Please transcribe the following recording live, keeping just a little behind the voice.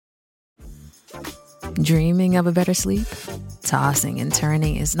Dreaming of a better sleep? Tossing and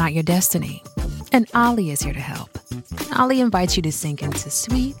turning is not your destiny. And Ollie is here to help. Ollie invites you to sink into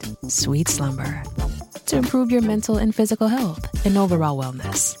sweet, sweet slumber to improve your mental and physical health and overall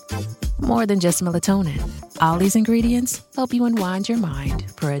wellness. More than just melatonin, Ollie's ingredients help you unwind your mind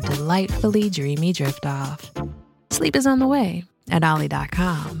for a delightfully dreamy drift off. Sleep is on the way at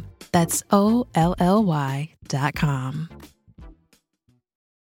Ollie.com. That's OLLY.com.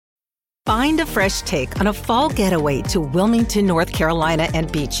 Find a fresh take on a fall getaway to Wilmington, North Carolina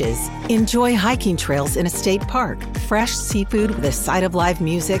and beaches. Enjoy hiking trails in a state park, fresh seafood with a side of live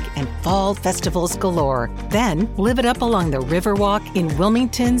music, and fall festivals galore. Then live it up along the Riverwalk in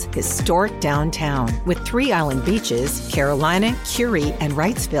Wilmington's historic downtown. With 3 island beaches, Carolina, Curie, and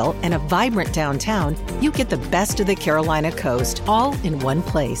Wrightsville, and a vibrant downtown, you get the best of the Carolina coast all in one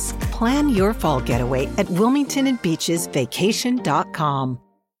place. Plan your fall getaway at WilmingtonandBeachesVacation.com.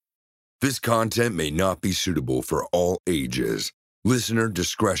 This content may not be suitable for all ages. Listener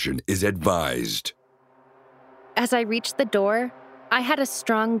discretion is advised. As I reached the door, I had a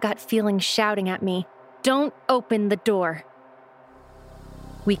strong gut feeling shouting at me, "Don't open the door."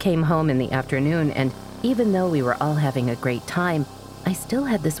 We came home in the afternoon, and even though we were all having a great time, I still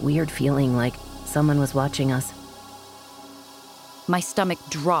had this weird feeling like someone was watching us. My stomach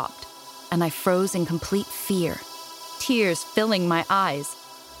dropped, and I froze in complete fear, tears filling my eyes,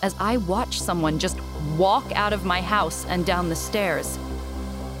 as I watched someone just walk out of my house and down the stairs.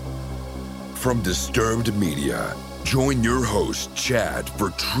 From Disturbed Media, join your host, Chad, for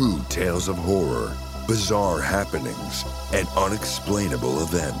true tales of horror, bizarre happenings, and unexplainable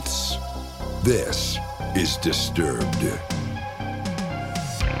events. This is Disturbed.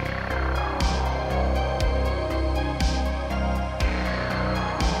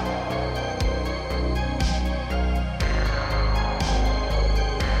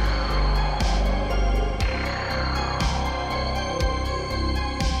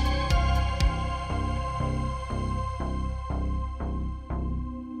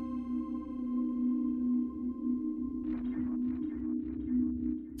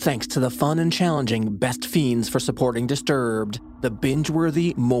 Thanks to the fun and challenging Best Fiends for supporting Disturbed, the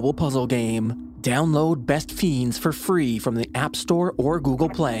binge-worthy mobile puzzle game. Download Best Fiends for free from the App Store or Google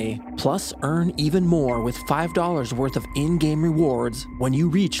Play. Plus, earn even more with $5 worth of in-game rewards when you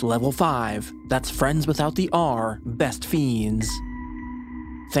reach level 5. That's friends without the R, Best Fiends.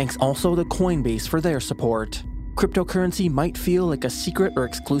 Thanks also to Coinbase for their support. Cryptocurrency might feel like a secret or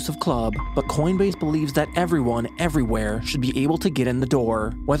exclusive club, but Coinbase believes that everyone, everywhere, should be able to get in the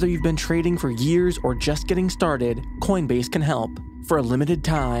door. Whether you've been trading for years or just getting started, Coinbase can help. For a limited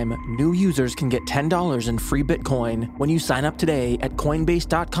time, new users can get $10 in free Bitcoin when you sign up today at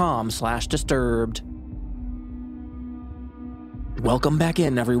coinbase.com/disturbed. Welcome back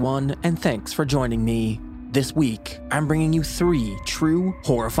in, everyone, and thanks for joining me. This week, I'm bringing you 3 true,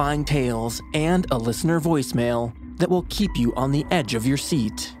 horrifying tales and a listener voicemail that will keep you on the edge of your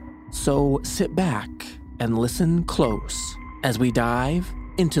seat. So sit back and listen close as we dive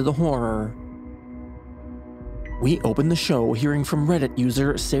into the horror. We open the show hearing from Reddit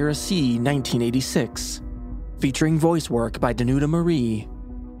user Sarah C. 1986, featuring voice work by Danuta Marie,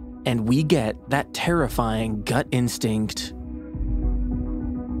 and we get that terrifying gut instinct.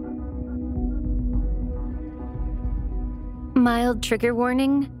 Mild trigger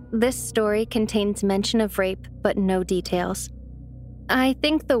warning, this story contains mention of rape, but no details. I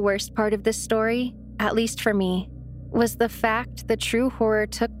think the worst part of this story, at least for me, was the fact the true horror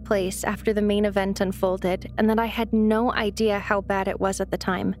took place after the main event unfolded and that I had no idea how bad it was at the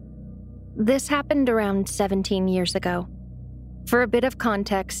time. This happened around 17 years ago. For a bit of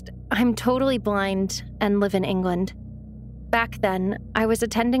context, I'm totally blind and live in England. Back then, I was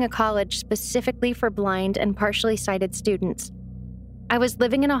attending a college specifically for blind and partially sighted students. I was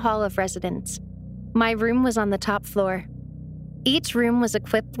living in a hall of residence. My room was on the top floor. Each room was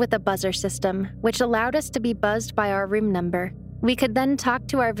equipped with a buzzer system, which allowed us to be buzzed by our room number. We could then talk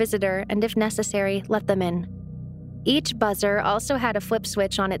to our visitor and, if necessary, let them in. Each buzzer also had a flip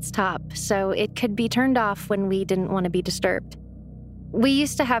switch on its top, so it could be turned off when we didn't want to be disturbed. We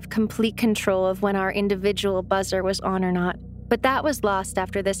used to have complete control of when our individual buzzer was on or not, but that was lost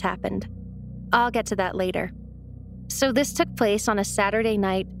after this happened. I'll get to that later. So this took place on a Saturday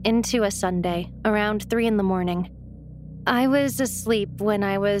night into a Sunday, around 3 a.m. I was asleep when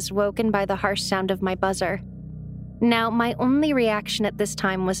I was woken by the harsh sound of my buzzer. Now, my only reaction at this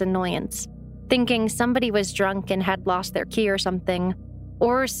time was annoyance, thinking somebody was drunk and had lost their key or something,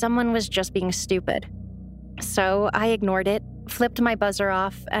 or someone was just being stupid. So I ignored it, flipped my buzzer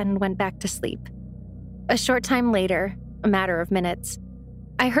off, and went back to sleep. A short time later, a matter of minutes,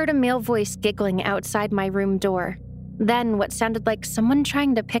 I heard a male voice giggling outside my room door, then what sounded like someone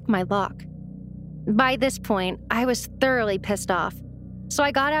trying to pick my lock. By this point, I was thoroughly pissed off, so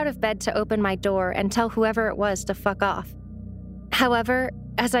I got out of bed to open my door and tell whoever it was to fuck off. However,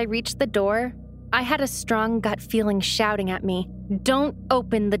 as I reached the door, I had a strong gut feeling shouting at me, "Don't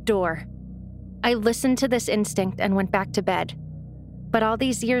open the door." I listened to this instinct and went back to bed. But all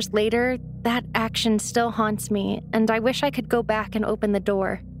these years later, that action still haunts me, and I wish I could go back and open the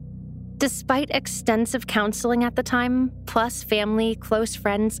door. Despite extensive counseling at the time, plus family, close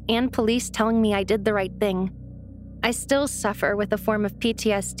friends, and police telling me I did the right thing, I still suffer with a form of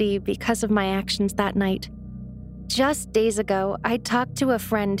PTSD because of my actions that night. Just days ago, I talked to a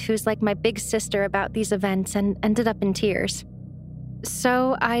friend who's like my big sister about these events and ended up in tears.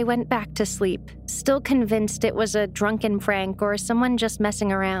 So I went back to sleep, still convinced it was a drunken prank or someone just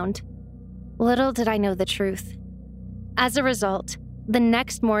messing around. Little did I know the truth. As a result, the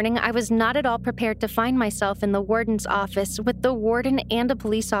next morning I was not at all prepared to find myself in the warden's office with the warden and a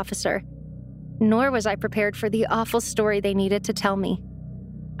police officer. Nor was I prepared for the awful story they needed to tell me.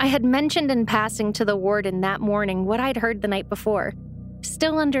 I had mentioned in passing to the warden that morning what I'd heard the night before,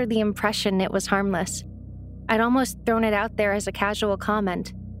 still under the impression it was harmless. I'd almost thrown it out there as a casual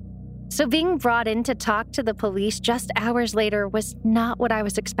comment. So being brought in to talk to the police just hours later was not what I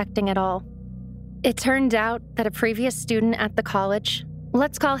was expecting at all. It turned out that a previous student at the college,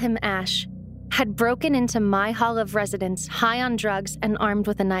 let's call him Ash, had broken into my hall of residence high on drugs and armed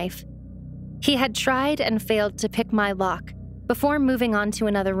with a knife. He had tried and failed to pick my lock before moving on to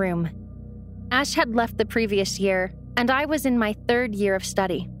another room. Ash had left the previous year, and I was in my third year of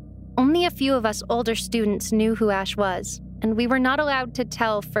study. Only a few of us older students knew who Ash was, and we were not allowed to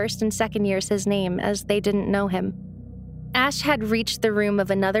tell first and second years his name as they didn't know him. Ash had reached the room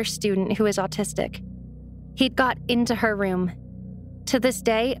of another student who is autistic. He'd got into her room. To this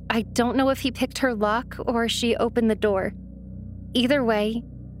day, I don't know if he picked her lock or she opened the door. Either way,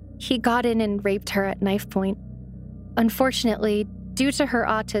 he got in and raped her at knife point. Unfortunately, due to her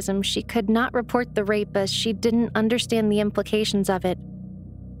autism, she could not report the rape as she didn't understand the implications of it.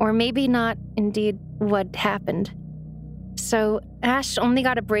 Or maybe not, indeed, what happened. So, Ash only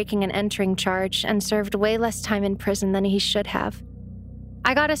got a breaking and entering charge and served way less time in prison than he should have.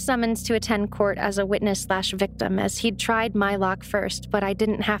 I got a summons to attend court as a witness/victim as he'd tried my lock first, but I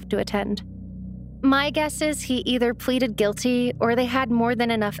didn't have to attend. My guess is he either pleaded guilty or they had more than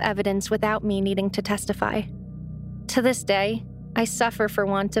enough evidence without me needing to testify. To this day, I suffer, for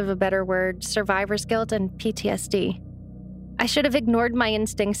want of a better word, survivor's guilt and PTSD. I should have ignored my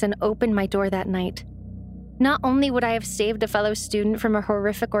instincts and opened my door that night. Not only would I have saved a fellow student from a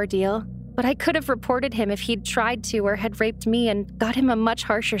horrific ordeal, but I could have reported him if he'd tried to or had raped me and got him a much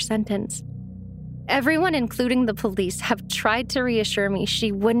harsher sentence. Everyone, including the police, have tried to reassure me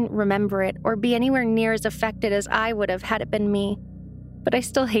she wouldn't remember it or be anywhere near as affected as I would have had it been me. But I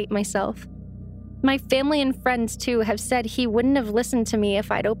still hate myself. My family and friends, too, have said he wouldn't have listened to me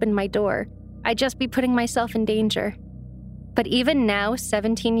if I'd opened my door. I'd just be putting myself in danger. But even now,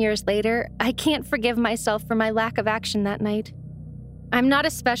 17 years later, I can't forgive myself for my lack of action that night. I'm not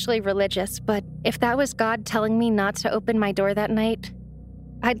especially religious, but if that was God telling me not to open my door that night,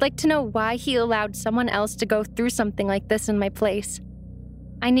 I'd like to know why he allowed someone else to go through something like this in my place.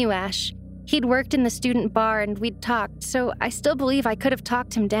 I knew Ash. He'd worked in the student bar and we'd talked, so I still believe I could have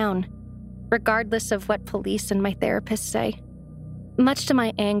talked him down, regardless of what police and my therapist say. Much to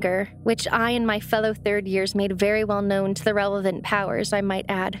my anger, which I and my fellow third years made very well known to the relevant powers, I might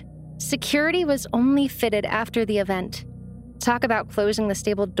add, security was only fitted after the event. Talk about closing the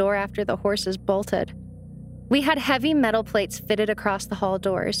stable door after the horses bolted. We had heavy metal plates fitted across the hall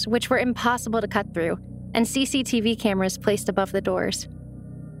doors, which were impossible to cut through, and CCTV cameras placed above the doors.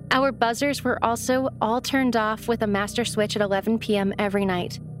 Our buzzers were also all turned off with a master switch at 11 p.m. every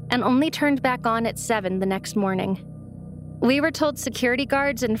night, and only turned back on at 7 the next morning. We were told security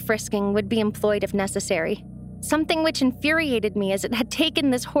guards and frisking would be employed if necessary, something which infuriated me as it had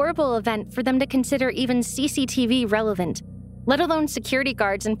taken this horrible event for them to consider even CCTV relevant, let alone security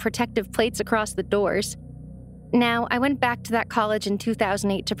guards and protective plates across the doors. Now, I went back to that college in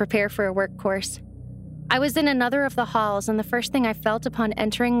 2008 to prepare for a work course. I was in another of the halls, and the first thing I felt upon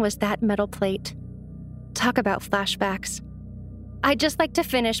entering was that metal plate. Talk about flashbacks. I'd just like to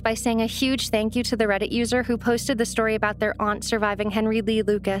finish by saying a huge thank you to the Reddit user who posted the story about their aunt surviving Henry Lee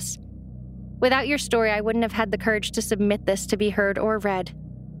Lucas. Without your story, I wouldn't have had the courage to submit this to be heard or read.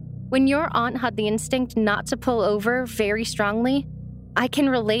 When your aunt had the instinct not to pull over very strongly, I can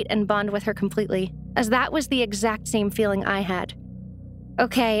relate and bond with her completely, as that was the exact same feeling I had.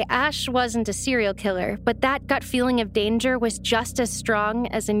 Okay, Ash wasn't a serial killer, but that gut feeling of danger was just as strong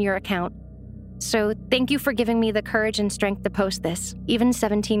as in your account. So thank you for giving me the courage and strength to post this, even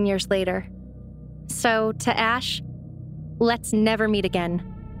 17 years later. So to Ash, let's never meet again.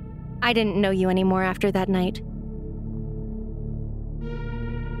 I didn't know you anymore after that night.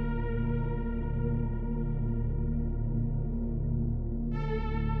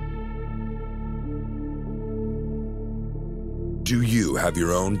 Do you have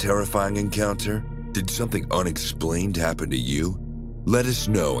your own terrifying encounter? Did something unexplained happen to you? Let us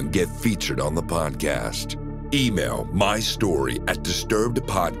know and get featured on the podcast. Email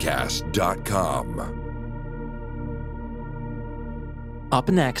mystory@disturbedpodcast.com. Up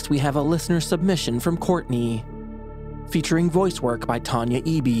next, we have a listener submission from Courtney, featuring voice work by Tanya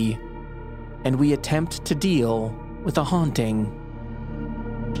Eby, and we attempt to deal with a haunting.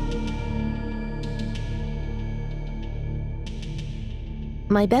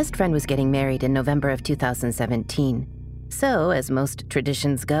 My best friend was getting married in November of 2017. So, as most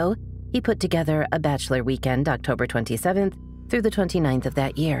traditions go, he put together a bachelor weekend October 27th through the 29th of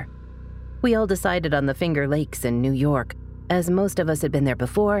that year. We all decided on the Finger Lakes in New York, as most of us had been there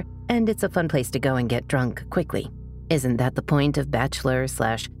before, and it's a fun place to go and get drunk quickly. Isn't that the point of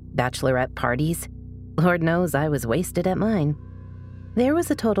bachelor/bachelorette parties? Lord knows I was wasted at mine. There was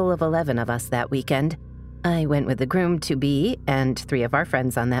a total of 11 of us that weekend. I went with the groom-to-be and 3 of our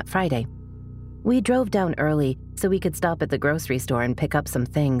friends on that Friday. We drove down early so we could stop at the grocery store and pick up some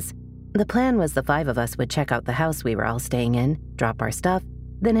things. The plan was the 5 of us would check out the house we were all staying in, drop our stuff,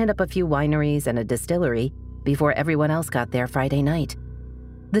 then hit up a few wineries and a distillery before everyone else got there Friday night.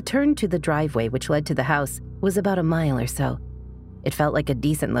 The turn to the driveway which led to the house was about a mile or so. It felt like a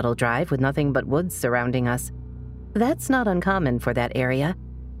decent little drive with nothing but woods surrounding us. That's not uncommon for that area,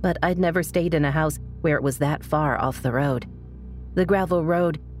 but I'd never stayed in a house where it was that far off the road. The gravel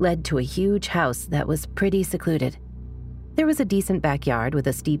road led to a huge house that was pretty secluded. There was a decent backyard with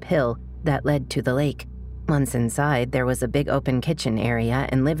a steep hill that led to the lake. Once inside, there was a big open kitchen area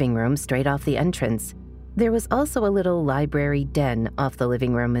and living room straight off the entrance. There was also a little library den off the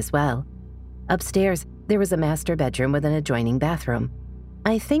living room as well. Upstairs, there was a master bedroom with an adjoining bathroom.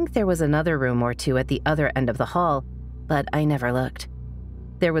 I think there was another room or 2 at the other end of the hall, but I never looked.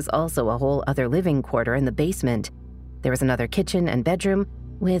 There was also a whole other living quarter in the basement. There was another kitchen and bedroom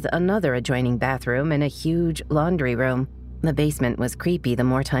with another adjoining bathroom and a huge laundry room. The basement was creepy the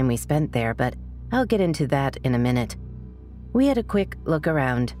more time we spent there, but I'll get into that in a minute. We had a quick look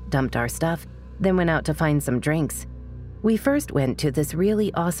around, dumped our stuff, then went out to find some drinks. We first went to this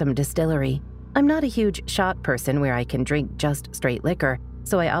really awesome distillery. I'm not a huge shot person where I can drink just straight liquor,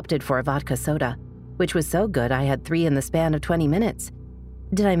 so I opted for a vodka soda, which was so good I had 3 in the span of 20 minutes.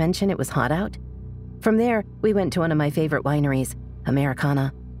 Did I mention it was hot out? From there, we went to one of my favorite wineries,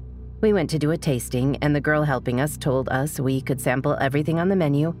 Americana. We went to do a tasting, and the girl helping us told us we could sample everything on the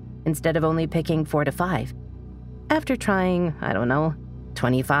menu instead of only picking 4 to 5. After trying,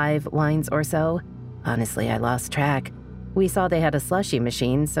 25 wines or so, honestly, I lost track. We saw they had a slushy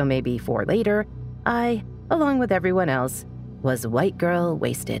machine, so maybe 4 later, I, along with everyone else, was white girl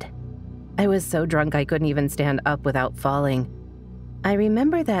wasted. I was so drunk I couldn't even stand up without falling. I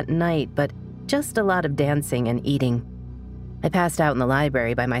remember that night, but just a lot of dancing and eating. I passed out in the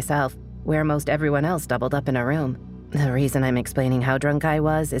library by myself, where most everyone else doubled up in a room. The reason I'm explaining how drunk I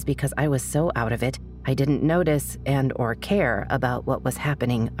was is because I was so out of it, I didn't notice and/or care about what was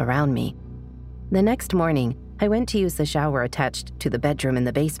happening around me. The next morning, I went to use the shower attached to the bedroom in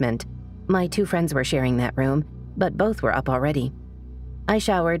the basement. My 2 friends were sharing that room, but both were up already. I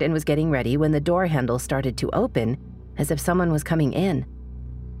showered and was getting ready when the door handle started to open, as if someone was coming in.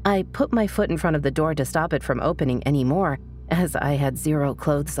 I put my foot in front of the door to stop it from opening anymore, as I had 0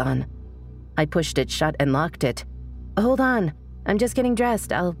 clothes on. I pushed it shut and locked it. "Hold on, I'm just getting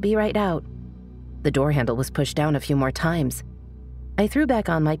dressed, I'll be right out." The door handle was pushed down a few more times. I threw back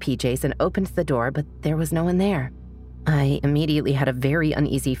on my PJs and opened the door, but there was no one there. I immediately had a very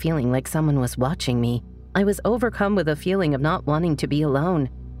uneasy feeling like someone was watching me. I was overcome with a feeling of not wanting to be alone.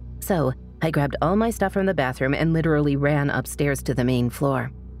 So, I grabbed all my stuff from the bathroom and literally ran upstairs to the main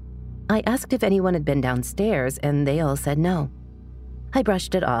floor. I asked if anyone had been downstairs, and they all said no. I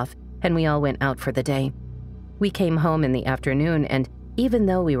brushed it off, and we all went out for the day. We came home in the afternoon, and even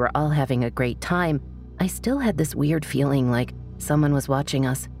though we were all having a great time, I still had this weird feeling like someone was watching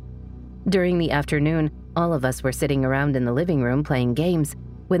us. During the afternoon, all of us were sitting around in the living room playing games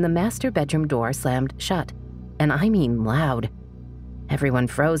when the master bedroom door slammed shut, and I mean loud. Everyone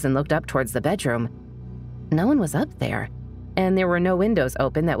froze and looked up towards the bedroom. No one was up there, and there were no windows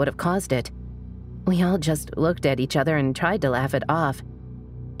open that would have caused it. We all just looked at each other and tried to laugh it off.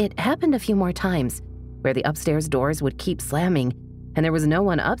 It happened a few more times, where the upstairs doors would keep slamming, and there was no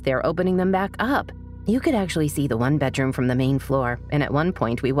one up there opening them back up. You could actually see the one bedroom from the main floor, and at one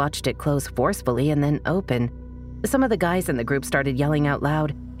point we watched it close forcefully and then open. Some of the guys in the group started yelling out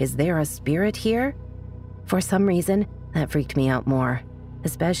loud, "Is there a spirit here?" For some reason, that freaked me out more,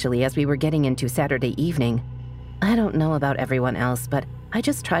 especially as we were getting into Saturday evening. I don't know about everyone else, but I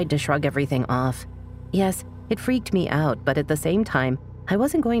just tried to shrug everything off. Yes, it freaked me out, but at the same time, I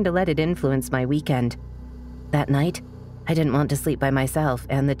wasn't going to let it influence my weekend. That night, I didn't want to sleep by myself,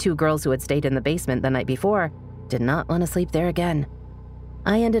 and the two girls who had stayed in the basement the night before did not want to sleep there again.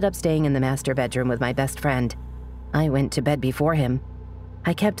 I ended up staying in the master bedroom with my best friend. I went to bed before him.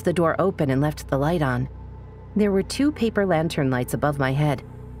 I kept the door open and left the light on. There were 2 paper lantern lights above my head.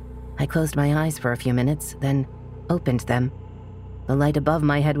 I closed my eyes for a few minutes, then opened them. The light above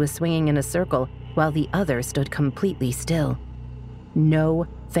my head was swinging in a circle, while the other stood completely still. No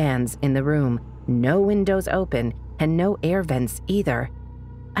fans in the room, no windows open, and no air vents either.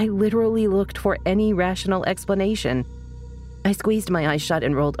 I literally looked for any rational explanation. I squeezed my eyes shut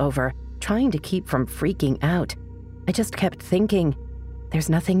and rolled over, trying to keep from freaking out. I just kept thinking, there's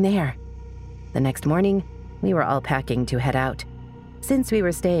nothing there. The next morning, we were all packing to head out. Since we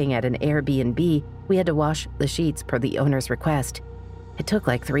were staying at an Airbnb, we had to wash the sheets per the owner's request. It took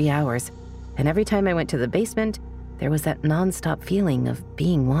like 3 hours, and every time I went to the basement, there was that nonstop feeling of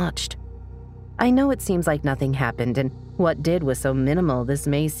being watched. I know it seems like nothing happened, and what did was so minimal this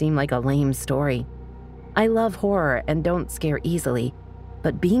may seem like a lame story. I love horror and don't scare easily,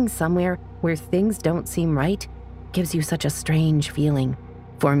 but being somewhere where things don't seem right gives you such a strange feeling.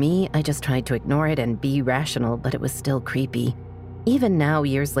 For me, I just tried to ignore it and be rational, but it was still creepy. Even now,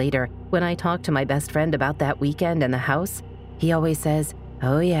 years later, when I talk to my best friend about that weekend and the house, he always says,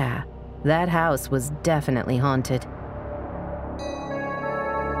 "Oh yeah, that house was definitely haunted."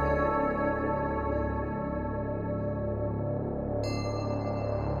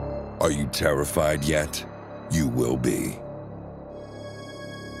 Are you terrified yet? You will be.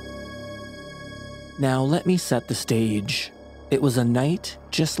 Now let me set the stage. It was a night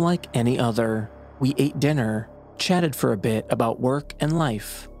just like any other. We ate dinner, chatted for a bit about work and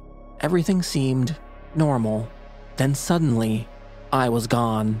life. Everything seemed normal. Then suddenly, I was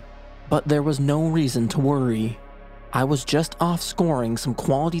gone. But there was no reason to worry. I was just off scoring some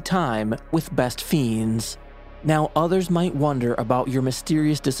quality time with Best Fiends. Now others might wonder about your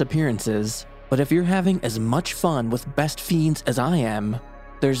mysterious disappearances, but if you're having as much fun with Best Fiends as I am,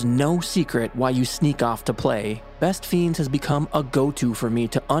 there's no secret why you sneak off to play. Best Fiends has become a go-to for me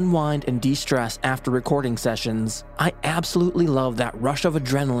to unwind and de-stress after recording sessions. I absolutely love that rush of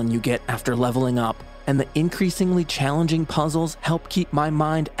adrenaline you get after leveling up, and the increasingly challenging puzzles help keep my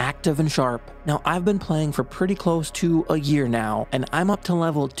mind active and sharp. Now, I've been playing for pretty close to a year now, and I'm up to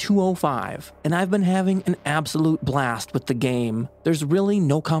level 205, and I've been having an absolute blast with the game. There's really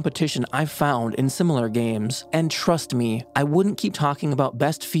no competition I've found in similar games, and trust me, I wouldn't keep talking about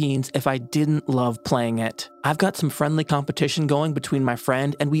Best Fiends if I didn't love playing it. I've got some friendly competition going between my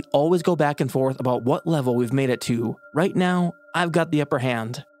friend, and we always go back and forth about what level we've made it to. Right now, I've got the upper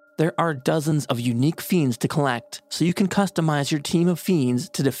hand. There are dozens of unique fiends to collect, so you can customize your team of fiends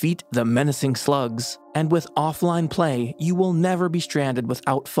to defeat the menacing slugs. And with offline play, you will never be stranded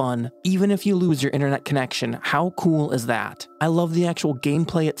without fun, even if you lose your internet connection. How cool is that? I love the actual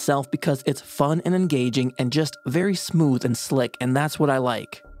gameplay itself because it's fun and engaging and just very smooth and slick, and that's what I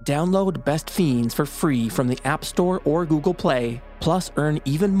like. Download Best Fiends for free from the App Store or Google Play, plus earn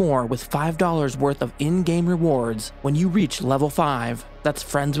even more with $5 worth of in-game rewards when you reach level 5. That's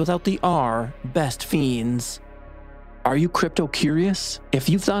friends without the R, Best Fiends. Are you crypto curious? If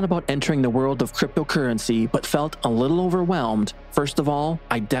you've thought about entering the world of cryptocurrency but felt a little overwhelmed, first of all,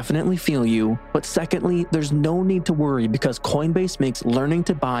 I definitely feel you. But secondly, there's no need to worry because Coinbase makes learning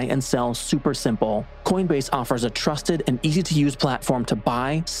to buy and sell super simple. Coinbase offers a trusted and easy-to-use platform to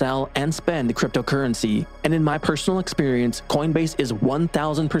buy, sell, and spend cryptocurrency. And in my personal experience, Coinbase is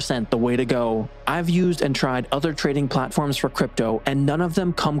 1000% the way to go. I've used and tried other trading platforms for crypto, and none of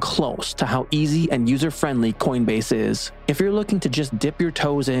them come close to how easy and user-friendly Coinbase is. If you're looking to just dip your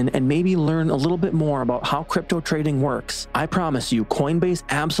toes in and maybe learn a little bit more about how crypto trading works, I promise you Coinbase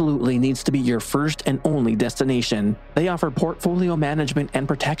absolutely needs to be your first and only destination. They offer portfolio management and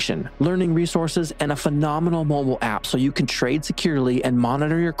protection, learning resources, and a phenomenal mobile app so you can trade securely and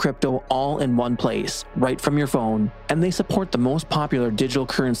monitor your crypto all in one place, right from your phone. And they support the most popular digital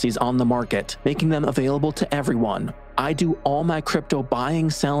currencies on the market, making them available to everyone. I do all my crypto buying,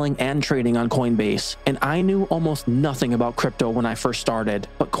 selling, and trading on Coinbase, and I knew almost nothing about crypto when I first started,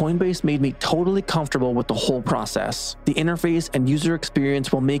 but Coinbase made me totally comfortable with the whole process. The interface and user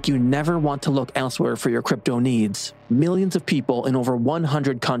experience will make you never want to look elsewhere for your crypto needs. Millions of people in over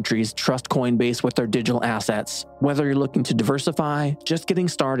 100 countries trust Coinbase with their digital assets. Whether you're looking to diversify, just getting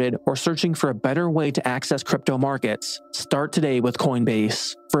started, or searching for a better way to access crypto markets, start today with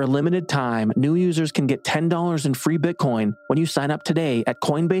Coinbase. For a limited time, new users can get $10 in free Bitcoin when you sign up today at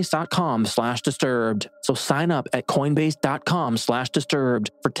coinbase.com/disturbed. So sign up at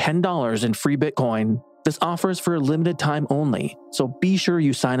coinbase.com/disturbed for $10 in free Bitcoin. This offer is for a limited time only, so be sure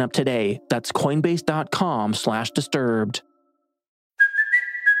you sign up today. That's coinbase.com/disturbed.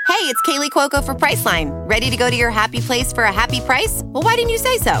 Hey, it's Kaylee Cuoco for Priceline. Ready to go to your happy place for a happy price? Well, why didn't you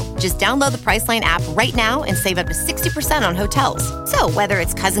say so? Just download the Priceline app right now and save up to 60% on hotels. So whether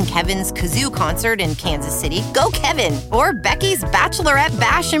it's Cousin Kevin's Kazoo Concert in Kansas City, go Kevin, or Becky's Bachelorette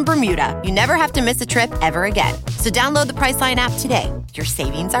Bash in Bermuda, you never have to miss a trip ever again. So download the Priceline app today. Your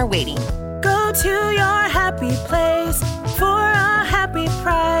savings are waiting. Go to your happy place for a happy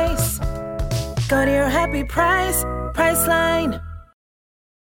price. Go to your happy price, Priceline.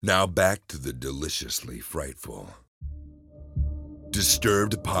 Now back to the deliciously frightful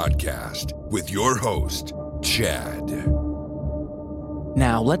Disturbed Podcast with your host, Chad.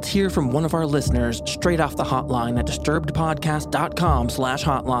 Now let's hear from one of our listeners straight off the hotline at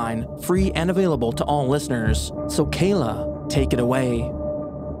disturbedpodcast.com/hotline, free and available to all listeners. So Kayla, take it away.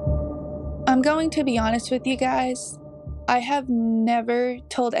 I'm going to be honest with you guys. I have never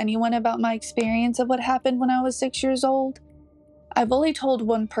told anyone about my experience of what happened when I was 6 years old. I've only told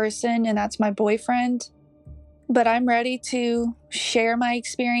one person, and that's my boyfriend. But I'm ready to share my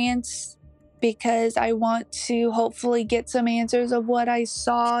experience because I want to hopefully get some answers of what I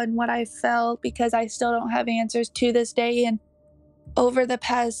saw and what I felt, because I still don't have answers to this day. And over the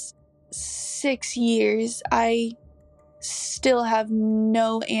past 6 years, I still have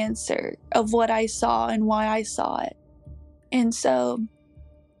no answer of what I saw and why I saw it. And so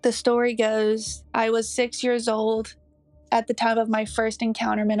the story goes, I was 6 years old at the time of my first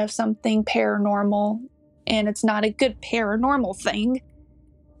encounterment of something paranormal, and it's not a good paranormal thing.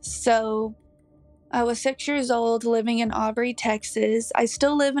 So I was 6 years old living in Aubrey, Texas. I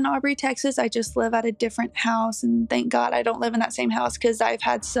still live in Aubrey, Texas. I just live at a different house, and thank God I don't live in that same house because I've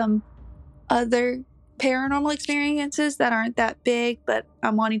had some other paranormal experiences that aren't that big, but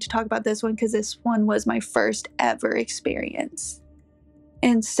I'm wanting to talk about this one because this one was my first ever experience.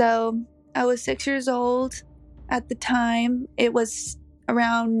 And so I was 6 years old at the time. It was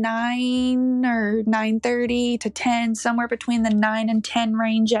around 9 or 9:30 to 10, somewhere between the 9 and 10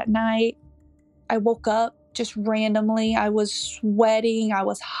 range at night. I woke up just randomly. I was sweating. I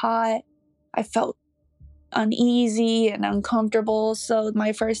was hot. I felt uneasy and uncomfortable. So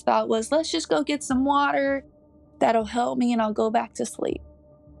my first thought was, let's just go get some water. That'll help me and I'll go back to sleep.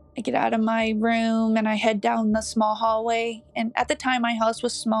 I get out of my room and I head down the small hallway. And at the time, my house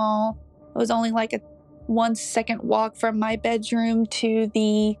was small. It was only like a 1-second walk from my bedroom to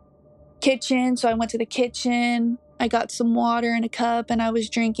the kitchen. So I went to the kitchen. I got some water in a cup and I was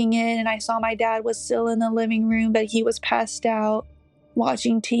drinking it. And I saw my dad was still in the living room, but he was passed out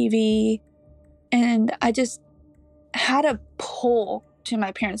watching TV. And I just had a pull to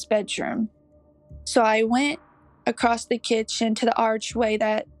my parents' bedroom. So I went across the kitchen to the archway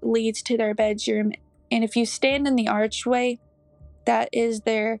that leads to their bedroom. And if you stand in the archway, that is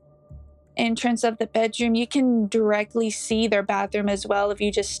their entrance of the bedroom. You can directly see their bathroom as well if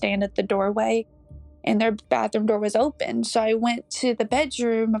you just stand at the doorway. And their bathroom door was open. So I went to the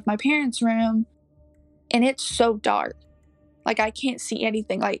bedroom of my parents' room, and it's so dark. Like, I can't see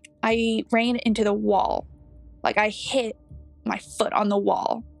anything. Like, I ran into the wall. Like, I hit my foot on the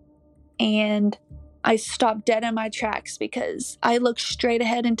wall. And I stopped dead in my tracks because I looked straight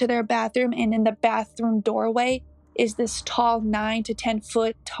ahead into their bathroom, and in the bathroom doorway is this tall 9 to 10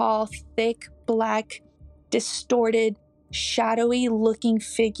 foot tall, thick, black, distorted, shadowy looking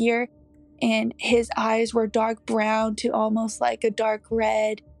figure. And his eyes were dark brown to almost like a dark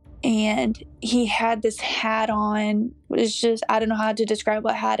red. And he had this hat on. It's just, I don't know how to describe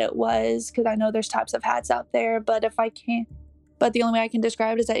what hat it was because I know there's types of hats out there, but the only way I can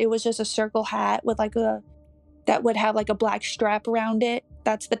describe it is that it was just a circle hat with that would have like a black strap around it.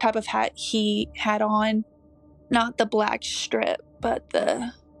 That's the type of hat he had on. Not the black strip, but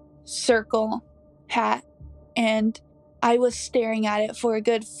the circle hat. And I was staring at it for a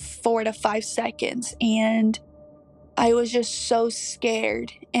good 4 to 5 seconds, and I was just so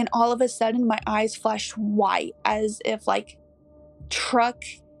scared. And all of a sudden, my eyes flashed white as if like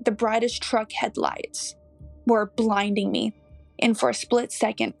the brightest truck headlights. were blinding me. And for a split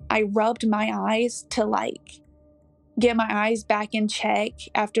second, I rubbed my eyes to like get my eyes back in check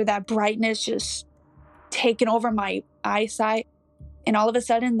after that brightness just taken over my eyesight. And all of a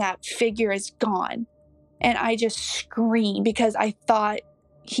sudden that figure is gone. And I just screamed because I thought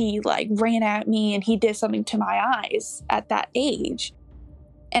he like ran at me and he did something to my eyes at that age.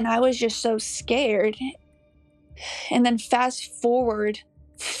 And I was just so scared. And then fast forward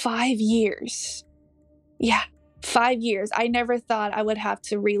 5 years. Yeah, 5 years. I never thought I would have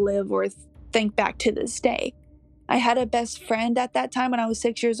to relive or think back to this day. I had a best friend at that time when I was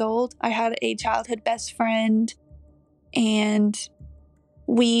 6 years old. I had a childhood best friend, and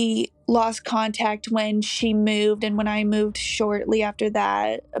we lost contact when she moved. And when I moved shortly after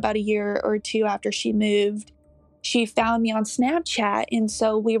that, about a year or two after she moved, she found me on Snapchat. And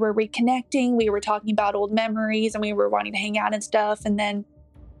so we were reconnecting. We were talking about old memories and we were wanting to hang out and stuff. And then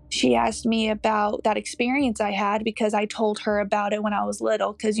she asked me about that experience I had because I told her about it when I was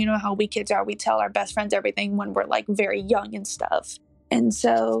little. Because you know how we kids are. We tell our best friends everything when we're like very young and stuff. And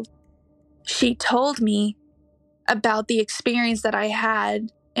so she told me about the experience that I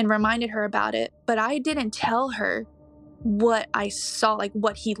had and reminded her about it. But I didn't tell her what I saw, like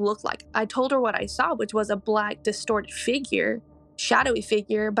what he looked like. I told her what I saw, which was a black distorted figure, shadowy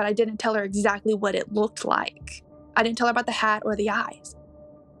figure, but I didn't tell her exactly what it looked like. I didn't tell her about the hat or the eyes.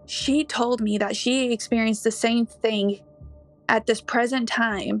 She told me that she experienced the same thing at this present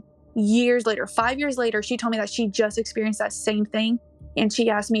time, years later, 5 years later. She told me that she just experienced that same thing. And she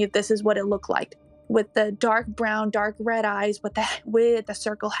asked me if this is what it looked like, with the dark brown, dark red eyes, with the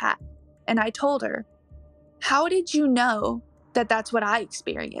circle hat. And I told her, how did you know that that's what I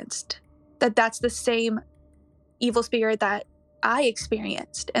experienced? That that's the same evil spirit that I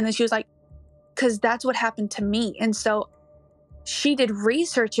experienced? And then she was like, because that's what happened to me. And so she did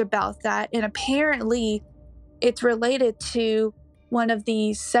research about that. And apparently it's related to one of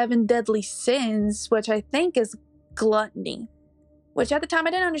the 7 deadly sins, which I think is gluttony. Which at the time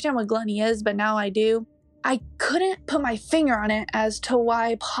I didn't understand what gluttony is, but now I do. I couldn't put my finger on it as to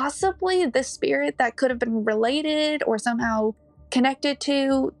why possibly this spirit that could have been related or somehow connected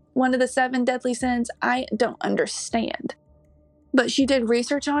to one of the 7 deadly sins. I don't understand. But she did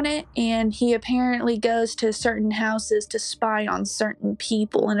research on it, and he apparently goes to certain houses to spy on certain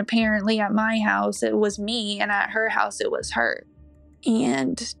people. And apparently at my house it was me, and at her house it was her.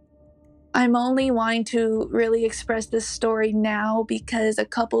 And I'm only wanting to really express this story now because a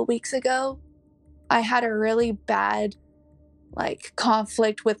couple weeks ago, I had a really bad,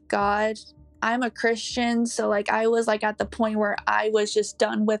 conflict with God. I'm a Christian, so, I was, at the point where I was just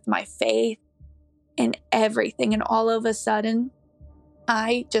done with my faith and everything. And all of a sudden,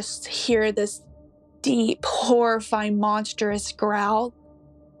 I just hear this deep, horrifying, monstrous growl.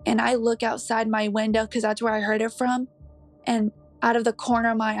 And I look outside my window because that's where I heard it from. And out of the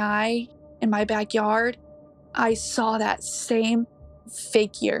corner of my eye, in my backyard, I saw that same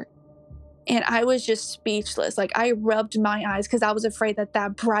figure. And I was just speechless. I rubbed my eyes because I was afraid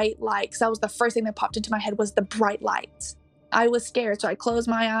that bright light, because that was the first thing that popped into my head, was the bright lights. I was scared, so I closed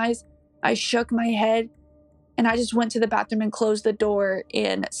my eyes, I shook my head, and I just went to the bathroom and closed the door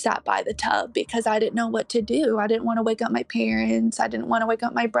and sat by the tub because I didn't know what to do. I didn't want to wake up my parents. I didn't want to wake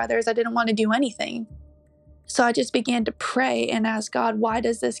up my brothers. I didn't want to do anything. So I just began to pray and ask God, why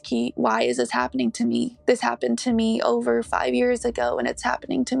is this happening to me? This happened to me over 5 years ago, and it's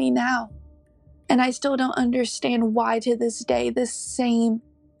happening to me now. And I still don't understand why to this day this same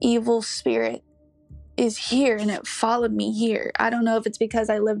evil spirit is here and it followed me here. I don't know if it's because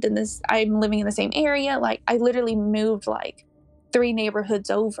I'm living in the same area. I literally moved 3 neighborhoods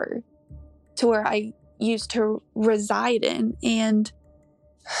over to where I used to reside in. And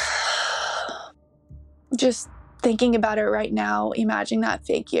just thinking about it right now, imagining that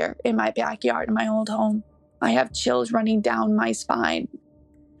figure in my backyard, in my old home, I have chills running down my spine.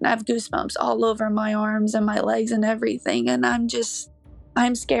 And I have goosebumps all over my arms and my legs and everything. And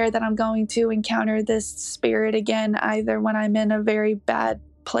I'm scared that I'm going to encounter this spirit again, either when I'm in a very bad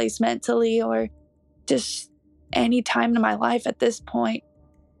place mentally or just any time in my life at this point.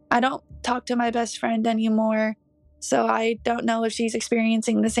 I don't talk to my best friend anymore, so I don't know if she's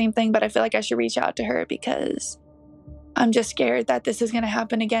experiencing the same thing, but I feel like I should reach out to her because I'm just scared that this is going to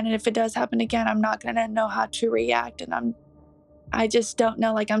happen again. And if it does happen again, I'm not going to know how to react. And I just don't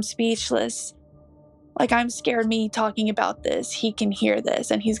know, I'm speechless. I'm scared me talking about this. He can hear this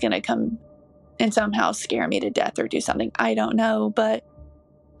and he's going to come and somehow scare me to death or do something. I don't know, but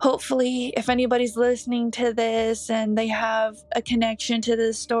hopefully if anybody's listening to this and they have a connection to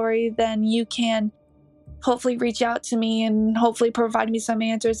this story, then you can hopefully reach out to me and hopefully provide me some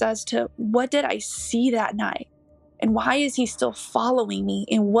answers as to what did I see that night and why is he still following me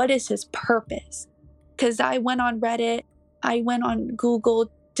and what is his purpose? Because I went on Reddit, I went on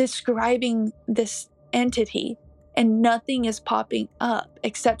Google describing this entity and nothing is popping up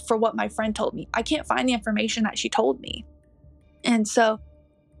except for what my friend told me. I can't find the information that she told me. And so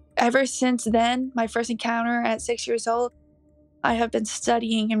ever since then, my first encounter at 6 years old, I have been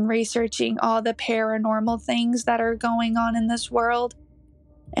studying and researching all the paranormal things that are going on in this world.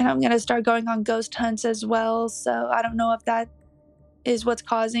 And I'm going to start going on ghost hunts as well. So I don't know if that is what's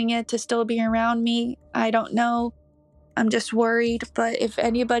causing it to still be around me. I don't know. I'm just worried. But if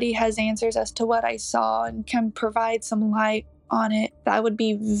anybody has answers as to what I saw and can provide some light on it, that would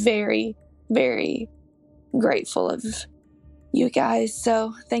be very, very grateful of you guys.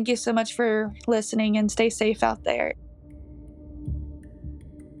 So thank you so much for listening and stay safe out there.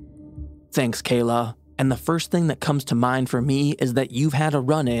 Thanks, Kayla. And the first thing that comes to mind for me is that you've had a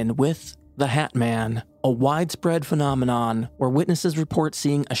run-in with the Hat Man, a widespread phenomenon where witnesses report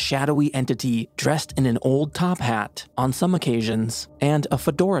seeing a shadowy entity dressed in an old top hat on some occasions and a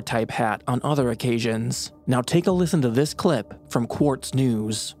fedora-type hat on other occasions. Now take a listen to this clip from Quartz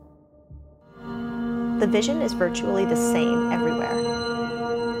News. The vision is virtually the same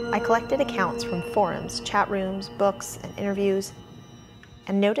everywhere. I collected accounts from forums, chat rooms, books, and interviews,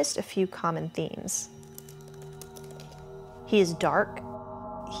 and noticed a few common themes. He is dark,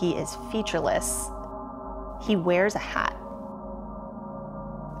 he is featureless, he wears a hat.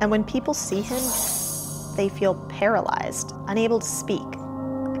 And when people see him, they feel paralyzed, unable to speak,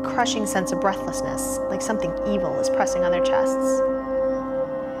 a crushing sense of breathlessness, like something evil is pressing on their chests.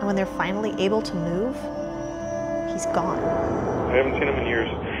 And when they're finally able to move, he's gone. I haven't seen him in years,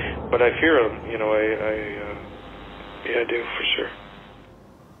 but I fear him, I do for sure.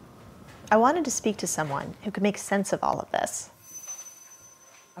 I wanted to speak to someone who could make sense of all of this.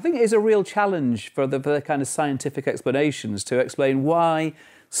 I think it is a real challenge for the kind of scientific explanations to explain why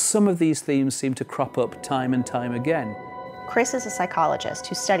some of these themes seem to crop up time and time again. Chris is a psychologist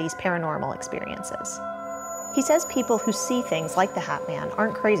who studies paranormal experiences. He says people who see things like the Hat Man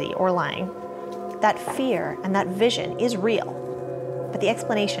aren't crazy or lying. That fear and that vision is real. But the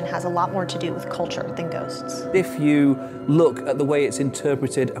explanation has a lot more to do with culture than ghosts. If you look at the way it's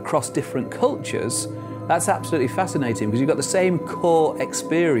interpreted across different cultures, that's absolutely fascinating because you've got the same core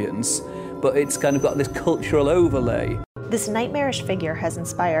experience, but it's kind of got this cultural overlay. This nightmarish figure has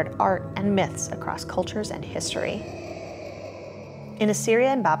inspired art and myths across cultures and history. In Assyria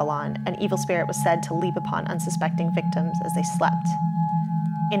and Babylon, an evil spirit was said to leap upon unsuspecting victims as they slept.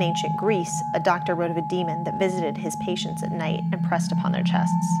 In ancient Greece, a doctor wrote of a demon that visited his patients at night and pressed upon their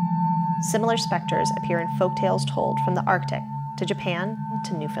chests. Similar specters appear in folktales told from the Arctic to Japan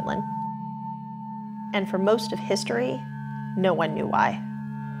to Newfoundland. And for most of history, no one knew why.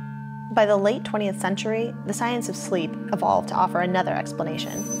 By the late 20th century, the science of sleep evolved to offer another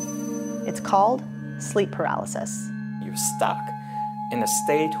explanation. It's called sleep paralysis. You're stuck in a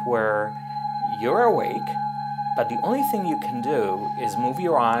state where you're awake, but the only thing you can do is move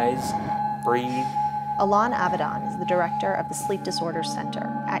your eyes, breathe. Alon Avedon is the director of the Sleep Disorders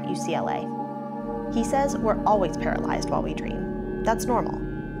Center at UCLA. He says we're always paralyzed while we dream. That's normal.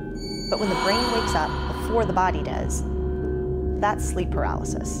 But when the brain wakes up before the body does, that's sleep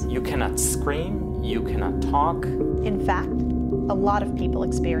paralysis. You cannot scream, you cannot talk. In fact, a lot of people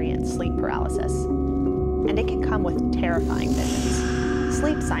experience sleep paralysis, and it can come with terrifying visions.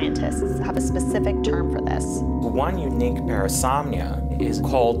 Sleep scientists have a specific term for this. One unique parasomnia is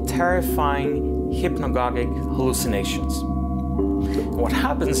called terrifying hypnagogic hallucinations. What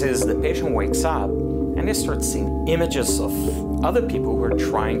happens is the patient wakes up and they start seeing images of other people who are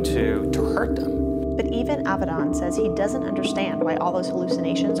trying to hurt them. But even Avedon says he doesn't understand why all those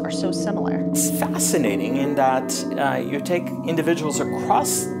hallucinations are so similar. It's fascinating in that you take individuals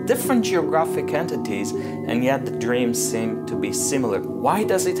across different geographic entities, and yet the dreams seem to be similar. Why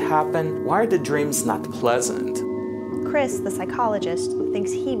does it happen? Why are the dreams not pleasant? Chris, the psychologist,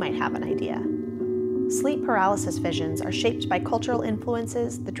 thinks he might have an idea. Sleep paralysis visions are shaped by cultural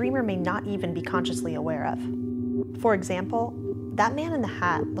influences the dreamer may not even be consciously aware of. For example, that man in the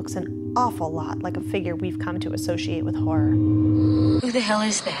hat looks an awful lot like a figure we've come to associate with horror. Who the hell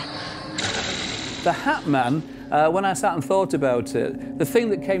is that? The Hat Man, when I sat and thought about it, the thing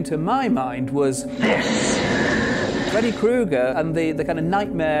that came to my mind was Freddy Krueger, and the kind of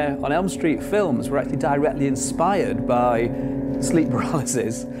Nightmare on Elm Street films were actually directly inspired by sleep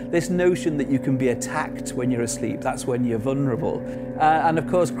paralysis. This notion that you can be attacked when you're asleep, that's when you're vulnerable. And of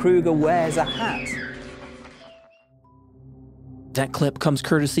course, Krueger wears a hat. That clip comes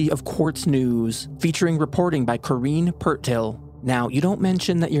courtesy of Quartz News, featuring reporting by Corrine Pertil. Now, you don't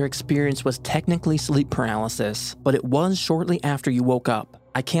mention that your experience was technically sleep paralysis, but it was shortly after you woke up.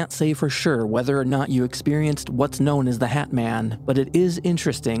 I can't say for sure whether or not you experienced what's known as the Hat Man, but it is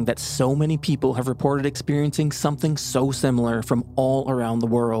interesting that so many people have reported experiencing something so similar from all around the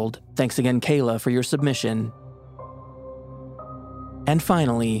world. Thanks again, Kayla, for your submission. And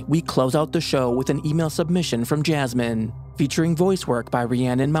finally, we close out the show with an email submission from Jasmine, featuring voice work by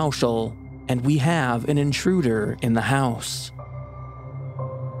Rhiannon Mauschel, and we have an intruder in the house.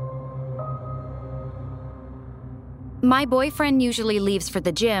 My boyfriend usually leaves for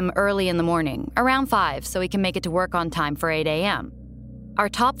the gym early in the morning, around 5, so he can make it to work on time for 8 a.m. Our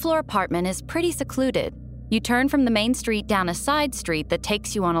top floor apartment is pretty secluded. You turn from the main street down a side street that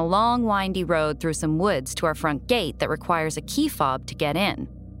takes you on a long, windy road through some woods to our front gate that requires a key fob to get in.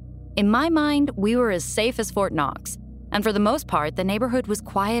 In my mind, we were as safe as Fort Knox, and for the most part, the neighborhood was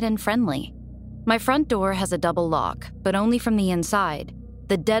quiet and friendly. My front door has a double lock, but only from the inside.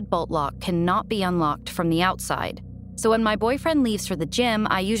 The deadbolt lock cannot be unlocked from the outside. So when my boyfriend leaves for the gym,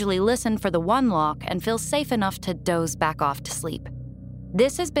 I usually listen for the one lock and feel safe enough to doze back off to sleep.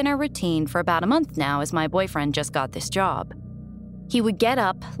 This has been our routine for about a month now, as my boyfriend just got this job. He would get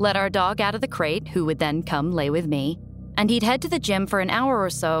up, let our dog out of the crate, who would then come lay with me, and he'd head to the gym for an hour or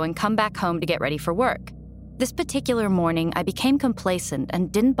so and come back home to get ready for work. This particular morning, I became complacent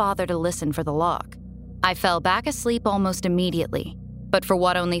and didn't bother to listen for the lock. I fell back asleep almost immediately, but for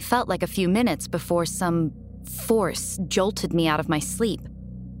what only felt like a few minutes before some force jolted me out of my sleep.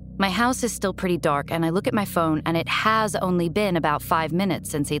 My house is still pretty dark, and I look at my phone, and it has only been about 5 minutes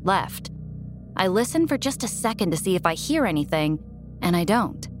since he'd left. I listen for just a second to see if I hear anything, and I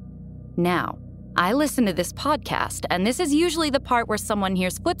don't. Now, I listen to this podcast, and this is usually the part where someone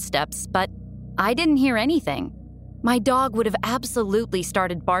hears footsteps, but I didn't hear anything. My dog would have absolutely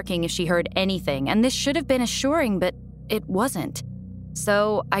started barking if she heard anything, and this should have been assuring, but it wasn't.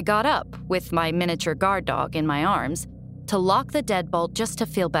 So I got up, with my miniature guard dog in my arms, to lock the deadbolt just to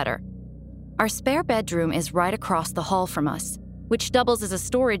feel better. Our spare bedroom is right across the hall from us, which doubles as a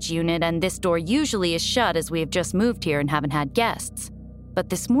storage unit, and this door usually is shut as we have just moved here and haven't had guests. But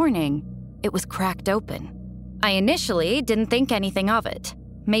this morning, it was cracked open. I initially didn't think anything of it.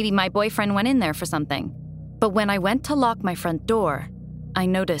 Maybe my boyfriend went in there for something. But when I went to lock my front door, I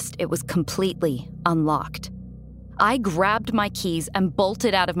noticed it was completely unlocked. I grabbed my keys and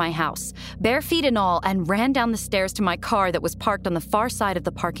bolted out of my house, bare feet and all, and ran down the stairs to my car that was parked on the far side of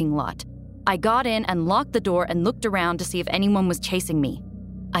the parking lot. I got in and locked the door and looked around to see if anyone was chasing me.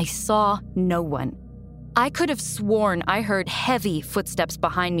 I saw no one. I could have sworn I heard heavy footsteps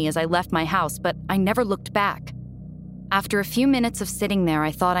behind me as I left my house, but I never looked back. After a few minutes of sitting there,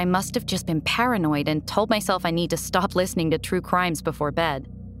 I thought I must have just been paranoid and told myself I need to stop listening to true crimes before bed.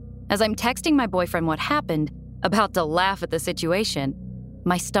 As I'm texting my boyfriend what happened, about to laugh at the situation,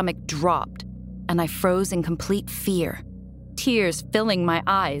 my stomach dropped, and I froze in complete fear, tears filling my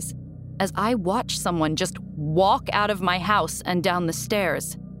eyes, as I watched someone just walk out of my house and down the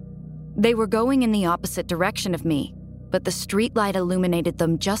stairs. They were going in the opposite direction of me, but the streetlight illuminated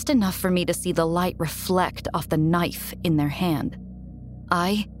them just enough for me to see the light reflect off the knife in their hand.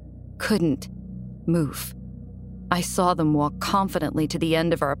 I couldn't move. I saw them walk confidently to the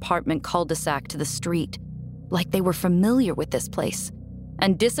end of our apartment cul-de-sac to the street, like they were familiar with this place,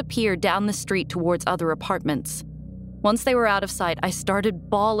 and disappeared down the street towards other apartments. Once they were out of sight, I started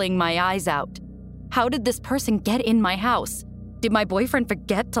bawling my eyes out. How did this person get in my house? Did my boyfriend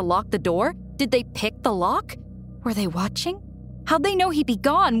forget to lock the door? Did they pick the lock? Were they watching? How'd they know he'd be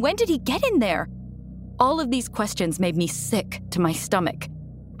gone? When did he get in there? All of these questions made me sick to my stomach.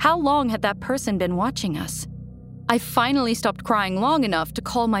 How long had that person been watching us? I finally stopped crying long enough to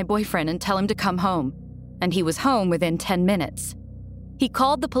call my boyfriend and tell him to come home, and he was home within 10 minutes. He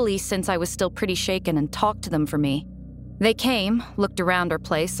called the police since I was still pretty shaken and talked to them for me. They came, looked around our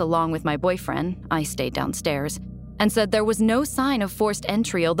place along with my boyfriend, I stayed downstairs, and said there was no sign of forced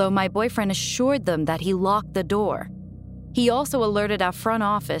entry, although my boyfriend assured them that he locked the door. He also alerted our front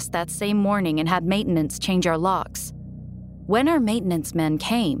office that same morning and had maintenance change our locks. When our maintenance men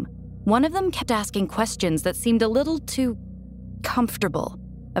came, one of them kept asking questions that seemed a little too comfortable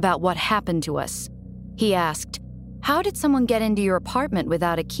about what happened to us. He asked, "How did someone get into your apartment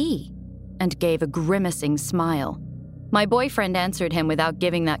without a key?" and gave a grimacing smile. My boyfriend answered him without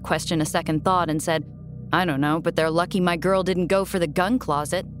giving that question a second thought and said, "I don't know, but they're lucky my girl didn't go for the gun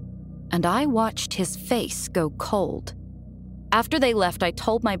closet." And I watched his face go cold. After they left, I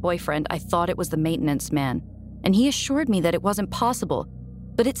told my boyfriend I thought it was the maintenance man, and he assured me that it wasn't possible.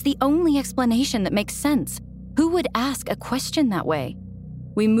 But it's the only explanation that makes sense. Who would ask a question that way?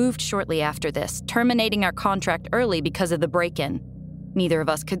 We moved shortly after this, terminating our contract early because of the break-in. Neither of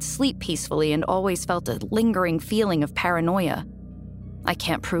us could sleep peacefully and always felt a lingering feeling of paranoia. I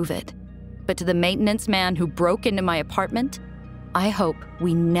can't prove it, but to the maintenance man who broke into my apartment, I hope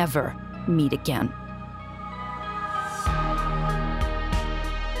we never meet again.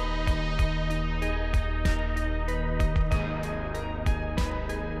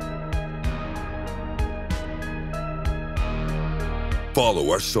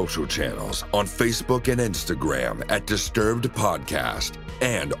 Follow our social channels on Facebook and Instagram at Disturbed Podcast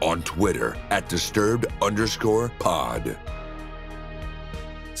and on Twitter at Disturbed_pod.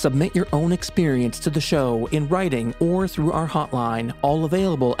 Submit your own experience to the show in writing or through our hotline, all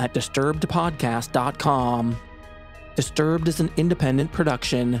available at disturbedpodcast.com. Disturbed is an independent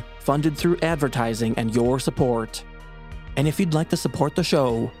production, funded through advertising and your support. And if you'd like to support the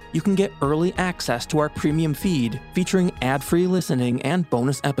show, you can get early access to our premium feed featuring ad-free listening and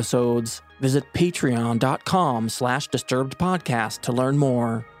bonus episodes. Visit patreon.com/disturbedpodcast to learn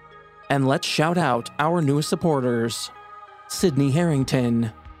more. And let's shout out our newest supporters: Sydney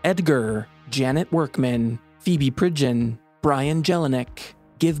Harrington, Edgar, Janet Workman, Phoebe Pridgeon, Brian Jelinek,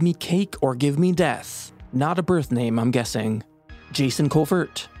 Give Me Cake or Give Me Death, not a birth name I'm guessing, Jason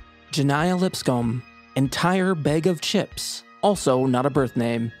Covert, Janiyah Lipscomb, Entire Bag of Chips, also not a birth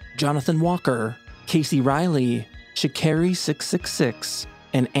name, Jonathan Walker, Casey Riley, Shikari666,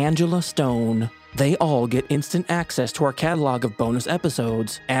 and Angela Stone. They all get instant access to our catalog of bonus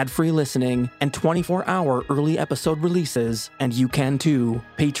episodes, ad-free listening, and 24-hour early episode releases, and you can too.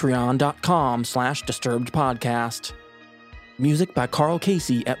 Patreon.com/disturbedpodcast. Music by Carl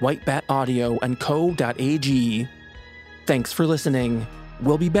Casey at White Bat Audio and Co.ag. Thanks for listening.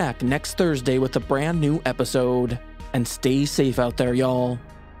 We'll be back next Thursday with a brand new episode. And stay safe out there, y'all.